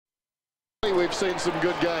We've seen some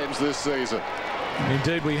good games this season.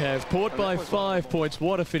 Indeed we have. Port by 5 points.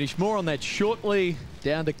 What a finish. More on that shortly.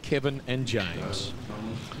 Down to Kevin and James.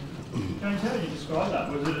 James, how would you describe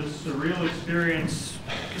that? Was it a surreal experience,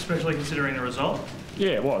 especially considering the result?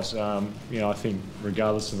 Yeah, it was. You know, I think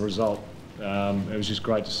regardless of the result, it was just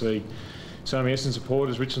great to see so many Essendon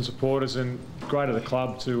supporters, Richmond supporters, and great of the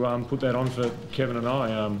club to put that on for Kevin and I.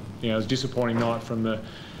 You know, it was a disappointing night from a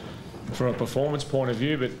performance point of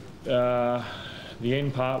view, but the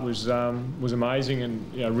end part was amazing,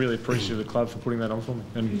 and you know, really appreciative of the club for putting that on for me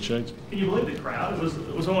and Sheeds. Can you believe the crowd?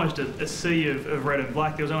 It was almost a sea of red and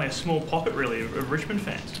black. There was only a small pocket really of Richmond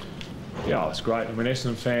fans. Yeah, it's great. I mean,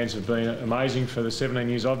 Essendon fans have been amazing for the 17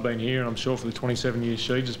 years I've been here, and I'm sure for the 27 years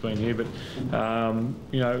Sheeds has been here. But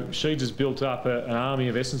you know, Sheeds has built up an army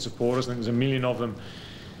of Essendon supporters. I think there's 1 million of them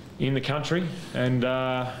in the country, and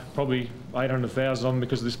probably 800,000 of them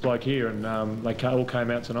because of this bloke here, and they all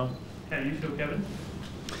came out tonight. How do you feel, Kevin?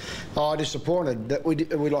 Oh, disappointed that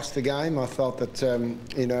we lost the game. I felt that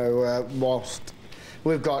you know, whilst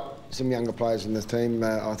we've got some younger players in the team,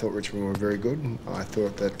 I thought Richmond were very good. I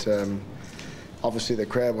thought that obviously the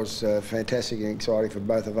crowd was fantastic and exciting for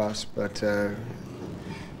both of us, but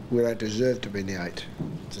we don't deserve to be in the 8.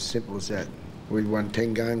 It's as simple as that. We won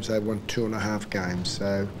 10 games, they won 2.5 games.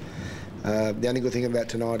 So the only good thing about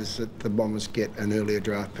tonight is that the Bombers get an earlier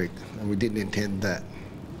draft pick, and we didn't intend that.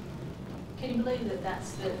 Can you believe that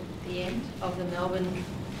that's the end of the Melbourne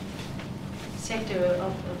sector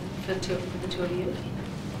for the two of you?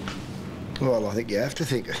 Well, I think you have to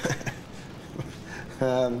think.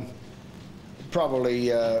 Probably,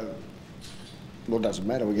 well, it doesn't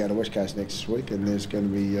matter. We go to West Coast next week, and there's going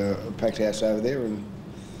to be a packed house over there, and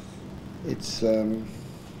it's, you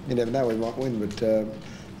never know, we might win, but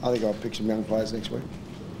I think I'll pick some young players next week.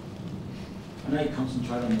 I know you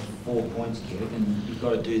concentrate on the 4 points, Kev, and you've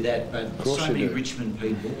got to do that, but so many Richmond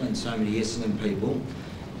people and so many Essendon people,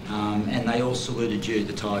 and they all saluted you,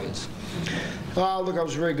 the Tigers. Oh, look, I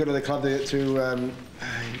was very good at the club to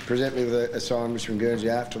present me with a signed Richmond Guernsey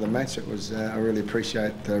after the match. It was, I really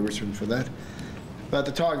appreciate Richmond for that. But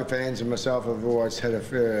the Tiger fans and myself have always had a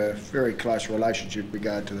very close relationship with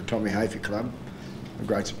regard to the Tommy Hafey Club. A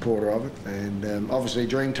great supporter of it, and obviously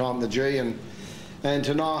Dreamtime, the G, and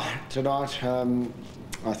tonight,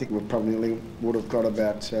 I think we probably would have got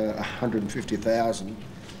about 150,000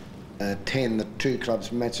 attend the two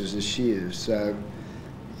clubs' matches this year. So,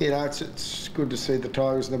 you know, it's good to see the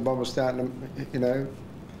Tigers and the Bombers starting to, you know,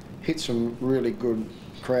 hit some really good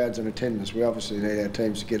crowds and attendance. We obviously need our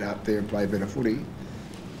teams to get up there and play better footy,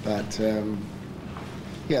 but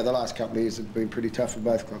yeah, the last couple of years have been pretty tough for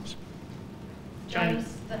both clubs.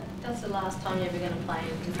 James, that's the last time you're ever going to play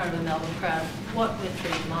in front of a Melbourne crowd. What went through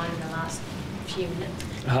your mind in the last few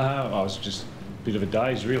minutes? I was just a bit of a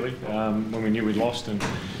daze, really, when we knew we'd lost. And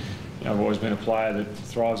you know, I've always been a player that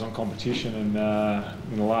thrives on competition, and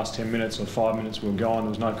in the last 10 minutes or 5 minutes we were gone, there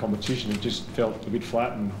was no competition. It just felt a bit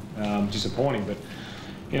flat and disappointing. But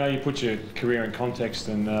you know, you put your career in context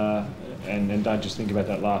and don't just think about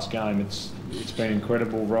that last game. It's been an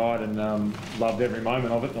incredible ride, and loved every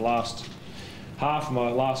moment of it. The last half of my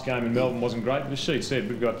last game in Melbourne wasn't great, but as she said,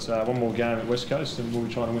 we've got one more game at West Coast, and we'll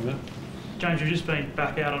be trying to win that. James, you've just been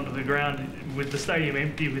back out onto the ground with the stadium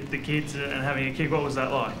empty with the kids and having a kick. What was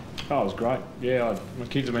that like? Oh, it was great. Yeah, my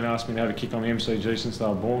kids have been asking me to have a kick on the MCG since they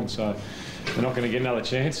were born, so they're not going to get another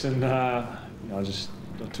chance. And you know,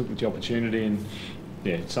 I took the opportunity, and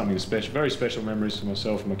yeah, it's something special, very special memories for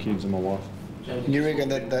myself and my kids and my wife. You reckon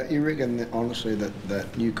that honestly that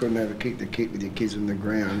you couldn't have a kick to kick with your kids on the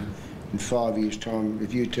ground in 5 years' time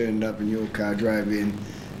if you turned up and your car drove in,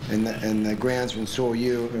 and the groundsman saw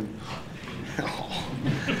you and oh,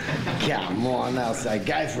 come on, they'll say,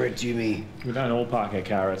 go for it, Jimmy. We don't all park our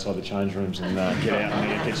car outside the change rooms and get out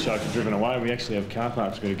and then it gets choked and driven away. We actually have car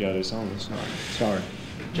parks we've got to go to, some of us. Sorry.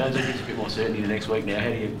 James, it gets a bit more certainty the next week now. How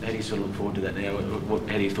do you sort of look forward to that now?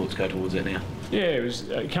 How do your thoughts go towards that now? Yeah, it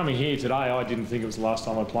was coming here today. I didn't think it was the last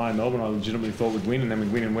time I'd play in Melbourne. I legitimately thought we'd win, and then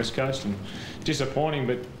we'd win in West Coast. And disappointing,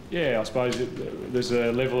 but yeah, I suppose there's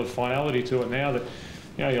a level of finality to it now that,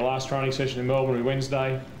 you know, your last training session in Melbourne will be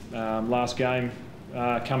Wednesday, last game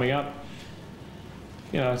coming up.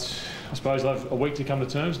 You know, I suppose I'll have a week to come to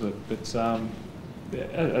terms with it. But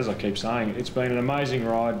as I keep saying, it's been an amazing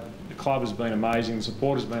ride. The club has been amazing, the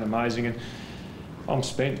support has been amazing, and I'm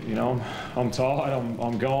spent, you know, I'm tired,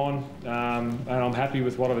 I'm gone, and I'm happy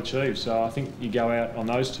with what I've achieved. So I think you go out on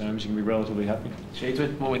those terms, you can be relatively happy. Sheeds,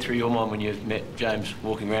 what went through your mind when you met James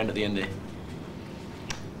walking around at the end there?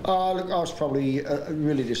 Oh, look, I was probably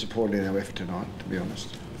really disappointed in our effort tonight, to be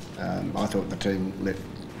honest. I thought the team let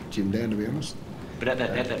Jim down, to be honest. But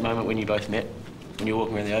at that moment when you both met, when you're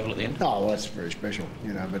walking around the oval at the end? Oh, well, that's very special,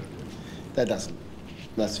 you know, but that's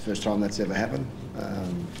the first time that's ever happened.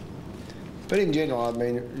 But in general, I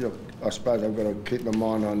mean, look, I suppose I've got to keep my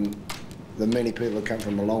mind on the many people that come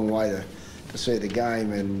from a long way to see the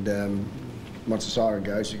game, and once the siren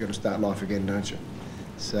goes, you've got to start life again, don't you?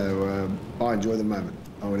 So I enjoy the moment.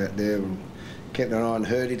 I went out there and kept an eye on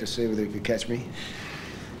Hurdy to see whether he could catch me,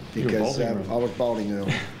 because I was bowling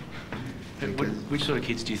early. Which sort of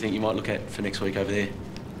kids do you think you might look at for next week over there?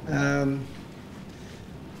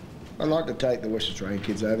 I'd like to take the West Australian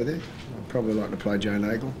kids over there. I'd probably like to play Joe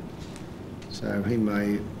Nagle, so he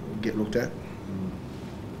may get looked at.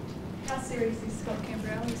 How serious is Scott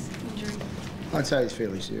Cambrelli's injury? I'd say he's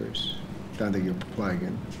fairly serious. Don't think he'll play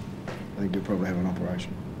again. I think he'll probably have an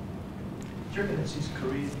operation. Do you reckon that's his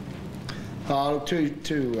career? Oh, too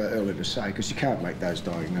early to say, because you can't make those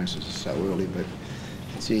diagnoses so early, but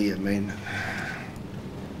gee, I mean,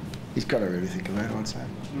 he's got to really think about it, I'd say.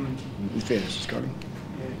 In fairness to Scotty.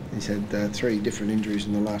 Yeah. He's had 3 different injuries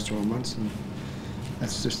in the last 12 months, and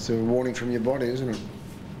that's just a warning from your body, isn't it?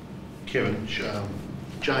 Kevin,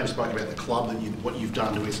 James spoke about the club, that what you've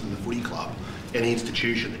done to Essendon, the footy club, and the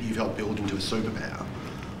institution that you've helped build into a superpower.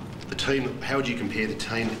 The team, how would you compare the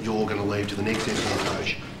team that you're going to leave to the next Essendon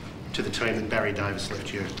coach to the team that Barry Davis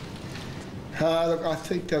left you? Look, I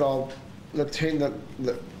think that the team that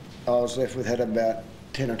I was left with had about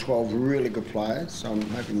 10 or 12 really good players. So I'm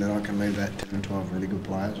hoping that I can leave that 10 or 12 really good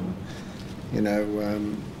players. And, you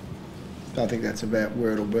know, I think that's about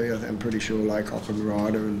where it'll be. I'm pretty sure Laycock and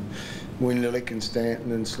Ryder and Winlillick and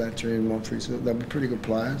Stanton and Slattery and Montford, they'll be pretty good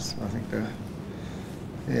players. I think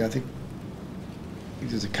I think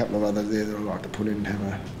there's a couple of others there that I'd like to put in and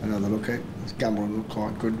have another look at. Gumbalin looked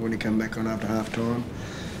quite good when he came back on after half-time.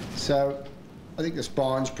 So I think the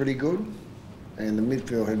spine's pretty good, and the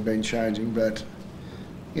midfield had been changing, but,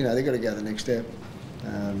 you know, they've got to go the next step.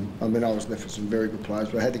 I mean, I was left with some very good players,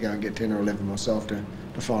 but I had to go and get 10 or 11 myself to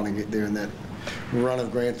finally get there in that run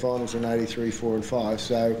of grand finals in 83, 4 and 5.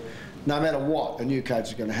 So no matter what, a new coach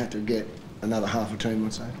is going to have to get another half a team,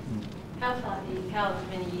 I'd say. How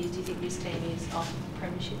many years do you think this team is off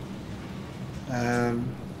premiership?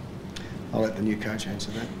 I'll let the new coach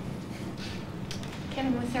answer that.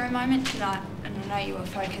 Kevin, was there a moment tonight, and I know you were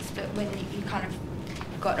focused, but when you kind of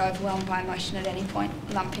got overwhelmed by emotion at any point,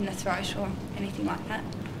 lump in the throat or anything like that?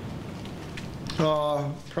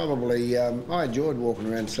 Oh, probably. I enjoyed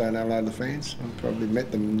walking around saying hello to the fans. I probably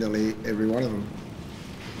met them, nearly every one of them.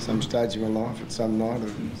 Some stage of my life, at some night, or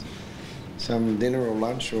some dinner or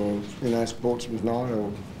lunch, or, you know, sportsman's night.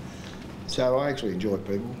 So I actually enjoy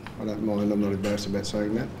people. I don't mind. I'm not embarrassed about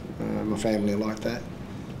saying that. My family are like that.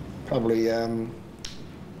 Probably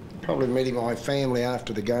meeting my family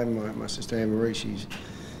after the game. My sister Anne-Marie, she's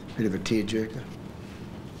a bit of a tearjerker.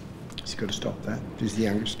 She's got to stop that. She's the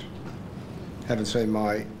youngest. Haven't seen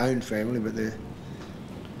my own family, but they're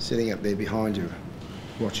sitting up there behind you,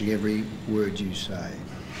 watching every word you say.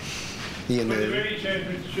 There's very chance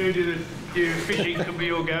with Sheedy that fishing could be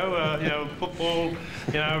your go. You know, football,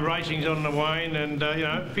 you know, racing's on the wane, and you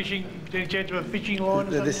know, fishing. Any chance of a fishing line?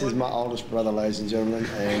 This is my oldest brother, ladies and gentlemen,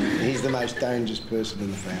 and he's the most dangerous person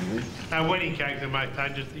in the family. Wedding cake's the most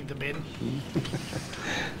dangerous thing to men.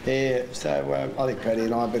 Yeah, so I think Paddy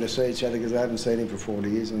and I better see each other because I haven't seen him for 40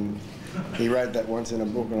 years, and he wrote that once in a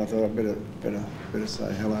book, and I thought I'd better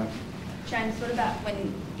say hello. James, what about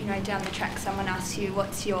when, you know, down the track someone asks you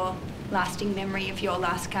what's your lasting memory of your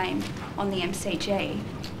last game on the MCG?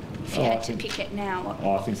 If you had to pick it now,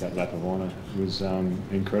 I think that lap of honour was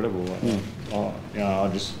incredible.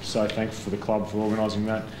 I'm just so thankful for the club for organising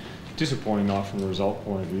that. Disappointing night from a result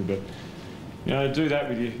point of view, but you know, do that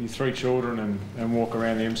with your 3 children and walk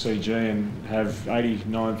around the MCG and have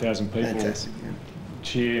 89,000 people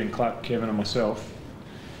cheer and clap Kevin and myself.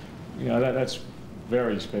 You know, that's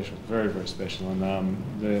very special, very, very special.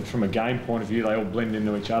 And from a game point of view, they all blend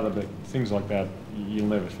into each other, but things like that, you'll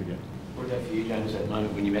never forget. What about for you, James, that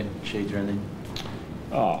moment when you met Sheedy around then?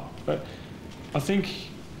 But I think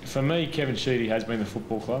for me, Kevin Sheedy has been the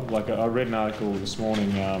football club. Like, I read an article this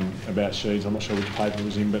morning about Sheeds, I'm not sure which paper it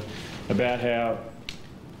was in, but about how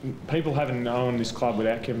people haven't known this club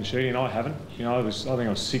without Kevin Sheedy, and I haven't. You know, I think I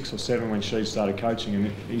was 6 or 7 when Sheedy started coaching,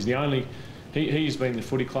 and he's the only... He's been the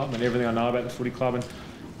footy club and everything I know about the footy club, and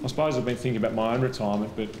I suppose I've been thinking about my own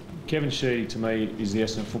retirement, but Kevin Sheedy to me is the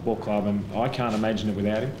Essendon Football Club, and I can't imagine it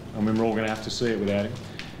without him. I mean, we're all going to have to see it without him.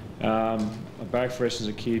 I barracked for Essendon as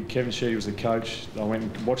a kid. Kevin Sheedy was the coach. I went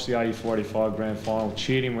and watched the 84-85 grand final,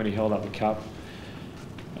 cheered him when he held up the cup,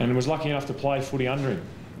 and was lucky enough to play footy under him.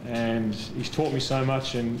 And he's taught me so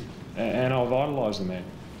much, and I've idolised the man.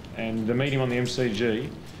 And to meet him on the MCG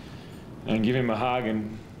and give him a hug,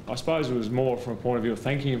 and I suppose it was more from a point of view of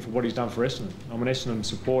thanking him for what he's done for Essendon. I'm an Essendon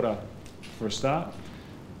supporter for a start,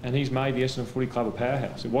 and he's made the Essendon Footy Club a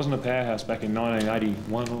powerhouse. It wasn't a powerhouse back in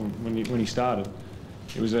 1981 when he started.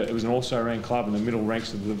 It was an also-ran club in the middle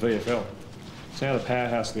ranks of the VFL. It's now the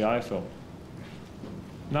powerhouse of the AFL.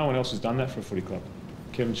 No one else has done that for a footy club.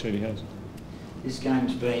 Kevin Sheedy has. This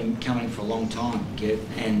game's been coming for a long time, Kev,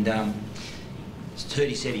 and as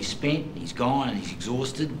Turdy said, he's spent, he's gone, and he's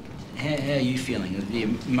exhausted. How are you feeling, the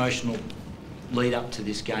emotional lead up to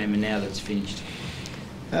this game and now that it's finished?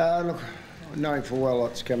 Look, knowing full well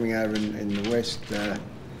what's coming over in the West,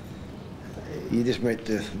 you just meet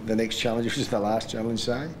the next challenge, which is the last challenge,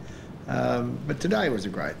 say. But today was a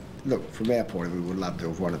great... Look, from our point of view, we would love to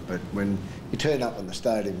have won it, but when you turn up and the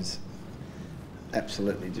stadium's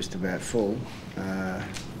absolutely just about full,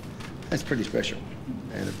 that's pretty special.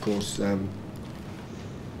 And of course,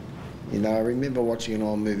 you know, I remember watching an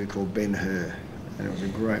old movie called Ben-Hur, and it was a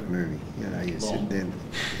great movie. You know, you sit there,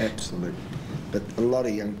 absolute. But a lot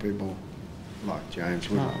of young people, like James,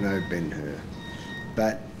 wouldn't know Ben-Hur.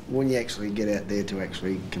 But when you actually get out there to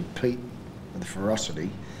actually compete with the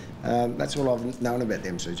ferocity, that's all I've known about the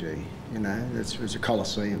MCG. You know, it's a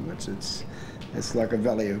coliseum. It's like a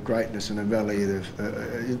valley of greatness and a valley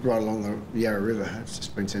of right along the Yarra River. It's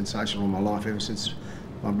just been sensational all my life ever since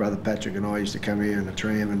my brother Patrick and I used to come here in a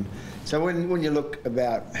tram. And so when you look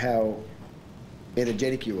about how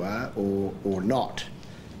energetic you are or not,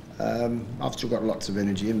 I've still got lots of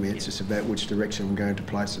energy in me. It's just about which direction I'm going to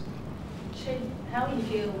place it. Sheedy, how do you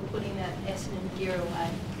feel putting that Essendon gear away?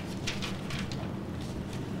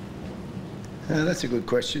 That's a good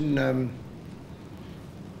question.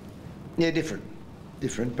 Yeah, different,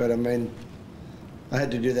 but I mean, I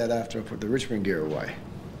had to do that after I put the Richmond gear away.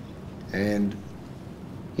 And,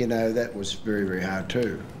 you know, that was very, very hard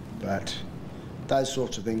too. But those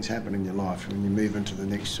sorts of things happen in your life when you move into the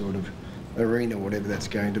next sort of arena, whatever that's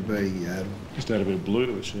going to be. Just add a bit of blue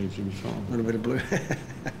to it, Sheedy, should be fine. A little bit of blue.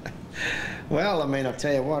 Well, I mean, I'll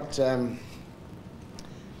tell you what, I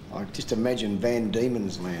just imagine Van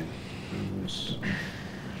Diemen's Land.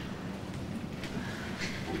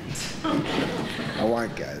 I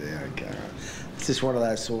won't go there, okay. It's just one of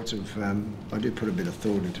those sorts of, I do put a bit of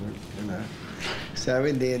thought into it, you know. So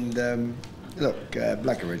in the end, look,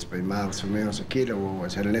 black and red's been marvellous for me. When I was a kid, I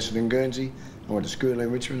always had an Essendon Guernsey. I went to school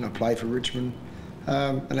in Richmond, I played for Richmond,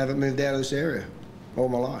 and haven't moved out of this area all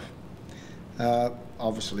my life.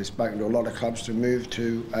 Obviously spoken to a lot of clubs to move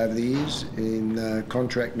to over the years in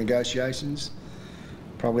contract negotiations.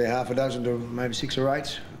 Probably half a dozen to maybe 6 or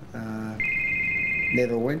 8.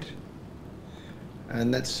 Never went.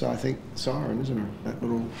 And that's, I think, Siren, isn't it? That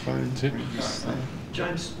little phone.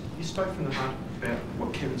 James, you spoke from the heart about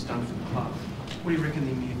what Kevin's done for the club. What do you reckon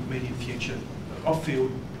the immediate future?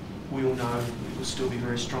 Off-field, we all know it will still be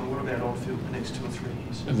very strong. What about on-field the next 2 or 3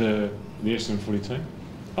 years? The Essendon footy team?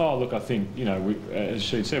 Oh, look, I think, you know, as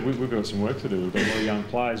she said, we've got some work to do. We've got a lot of young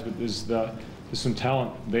players, but there's some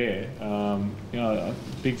talent there. You know,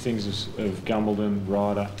 big things of Gumbleton,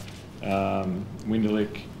 Ryder,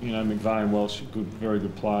 Winderlick, you know, McVeigh and Welsh, very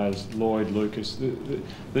good players. Lloyd, Lucas.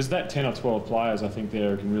 There's that 10 or 12 players I think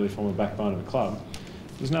there who can really form a backbone of the club.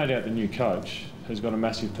 There's no doubt the new coach has got a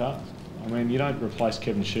massive task. I mean, you don't replace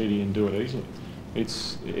Kevin Sheedy and do it easily.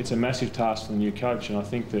 It's a massive task for the new coach, and I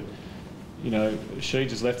think that, you know, Sheedy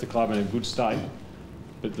has left the club in a good state,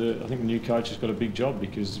 but I think the new coach has got a big job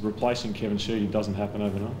because replacing Kevin Sheedy doesn't happen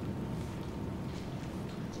overnight.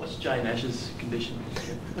 What's Jay Nash's condition?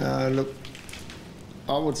 Look,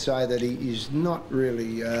 I would say that he is not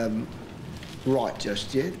really right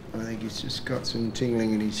just yet. I think he's just got some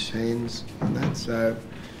tingling in his hands and that, so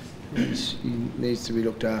he needs to be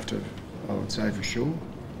looked after, I would say, for sure.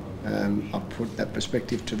 I'll put that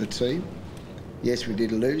perspective to the team. Yes, we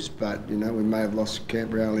did lose, but, you know, we may have lost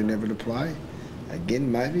Camp Rowley never to play.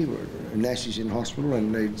 Again, maybe. Nash is in hospital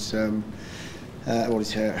and needs,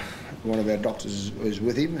 one of our doctors is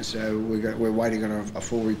with him, so we're waiting on a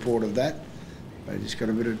full report of that. But he's got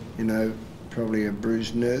a bit of, you know, probably a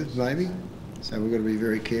bruised nerve, maybe. So we've got to be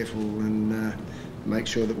very careful and make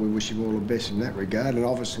sure that we wish him all the best in that regard. And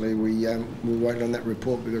obviously we'll wait on that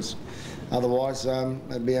report because otherwise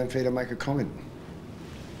it'd be unfair to make a comment.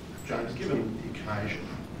 James, given the occasion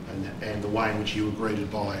and the way in which you were greeted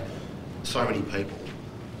by so many people,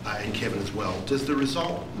 and Kevin as well, does the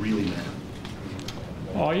result really matter?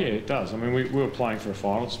 Oh yeah, it does. I mean, we were playing for a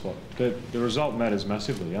final spot. The result matters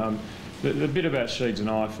massively. The bit about Sheeds and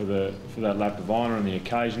I for that lap of honour and the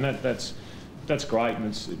occasion, that's that's great,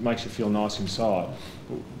 and it makes you feel nice inside.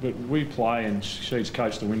 But we play, and Sheed's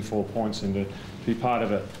coached to win 4 points and to be part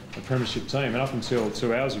of a premiership team. And up until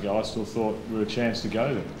 2 hours ago, I still thought we were a chance to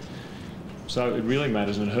go there. So it really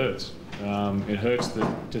matters, and it hurts. It hurts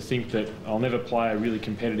to think that I'll never play a really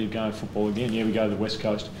competitive game of football again. Yeah, we go to the West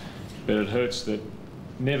Coast, but it hurts that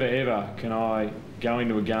never ever can I go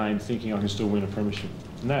into a game thinking I can still win a premiership.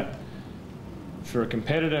 And that, for a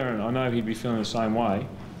competitor, and I know he'd be feeling the same way,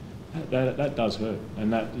 that does hurt,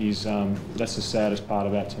 and that's the saddest part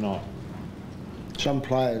about tonight. Some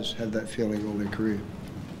players have that feeling all their career,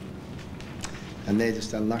 and they're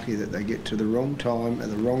just unlucky that they get to the wrong time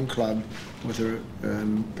and the wrong club with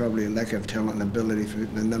probably a lack of talent and ability for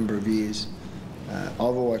a number of years. I've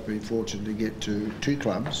always been fortunate to get to 3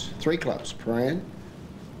 clubs, Prahran,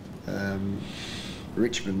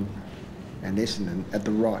 Richmond and Essendon at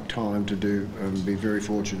the right time to do be very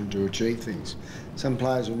fortunate to achieve things. Some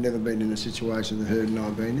players have never been in a situation that Herd and I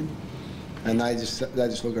have been in, and they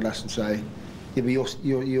just look at us and say, yeah, but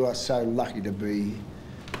you are so lucky to be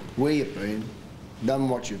where you've been, done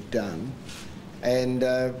what you've done, and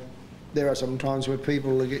there are some times where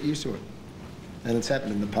people will get used to it, and it's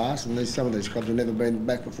happened in the past, and some of these clubs have never been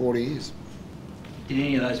back for 40 years. Did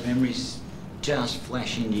any of those memories just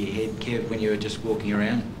flash into your head, Kev, when you were just walking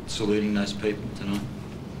around saluting those people tonight?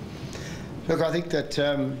 Look, I think that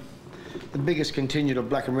the biggest contingent of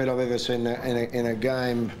black and red I've ever seen in a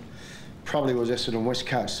game probably was Essendon West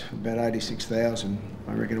Coast, about 86,000.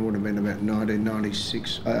 I reckon it would have been about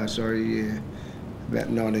 1996, about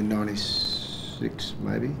 1996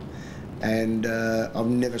 maybe. And I've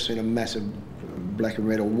never seen a massive black and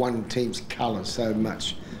red or one team's colours so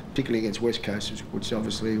much, particularly against West Coast, which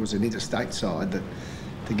obviously was an interstate side, that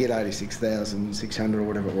to get 86,600 or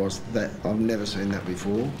whatever it was, that I've never seen that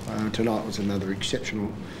before. Tonight was another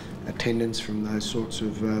exceptional attendance from those sorts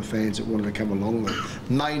of fans that wanted to come along. That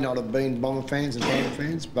may not have been Bomber fans and Tiger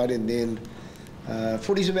fans, but in the end,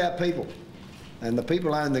 footy's about people, and the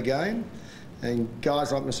people own the game, and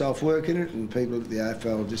guys like myself work in it, and people at the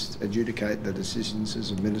AFL just adjudicate the decisions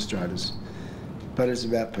as administrators. But it's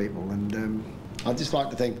about people, and I'd just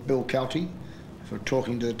like to thank Bill Kelty for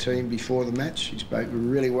talking to the team before the match. He spoke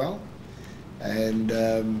really well, and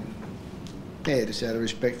yeah, just out of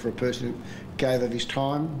respect for a person who gave of his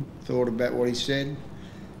time, thought about what he said.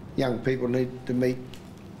 Young people need to meet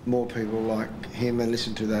more people like him and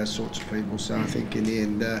listen to those sorts of people. So I think in the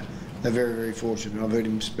end, they're very, very fortunate. I've heard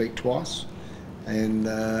him speak twice, and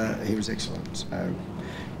he was excellent. So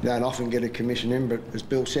you don't often get a commission in, but as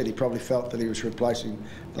Bill said, he probably felt that he was replacing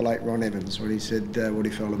the late Ron Evans when he said what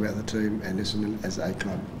he felt about the team and Essendon as a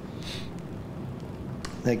club.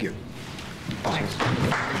 Thank you. Thanks.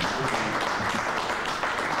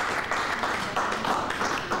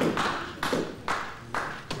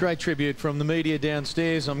 Great tribute from the media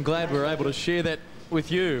downstairs. I'm glad we're able to share that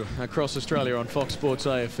with you across Australia on Fox Sports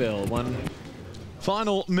AFL. One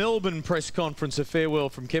final Melbourne press conference, a farewell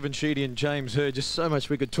from Kevin Sheedy and James Hurd. Just so much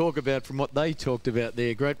we could talk about from what they talked about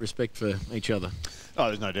there. Great respect for each other. Oh,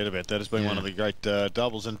 there's no doubt about that. It's been one of the great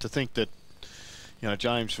doubles, and to think that, you know,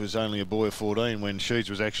 James was only a boy of 14 when Sheeds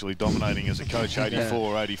was actually dominating as a coach, 84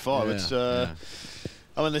 or 85. It's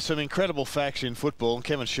I mean, there's some incredible facts in football, and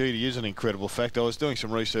Kevin Sheedy is an incredible fact. I was doing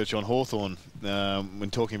some research on Hawthorn when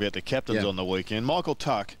talking about the captains on the weekend. Michael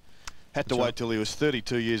Tuck had to wait till he was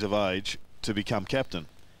 32 years of age to become captain,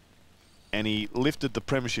 and he lifted the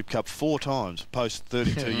Premiership Cup 4 times post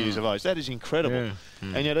 32 years of age. That is incredible.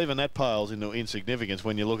 And yet even that pales into insignificance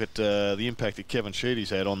when you look at the impact that Kevin Sheedy's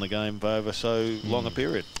had on the game over so long a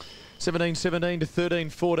period. 17-17 to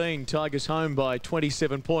 13-14. Tigers home by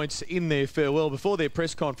 27 points in their farewell. Before their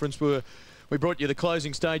press conference, we brought you the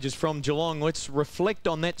closing stages from Geelong. Let's reflect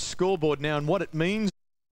on that scoreboard now and what it means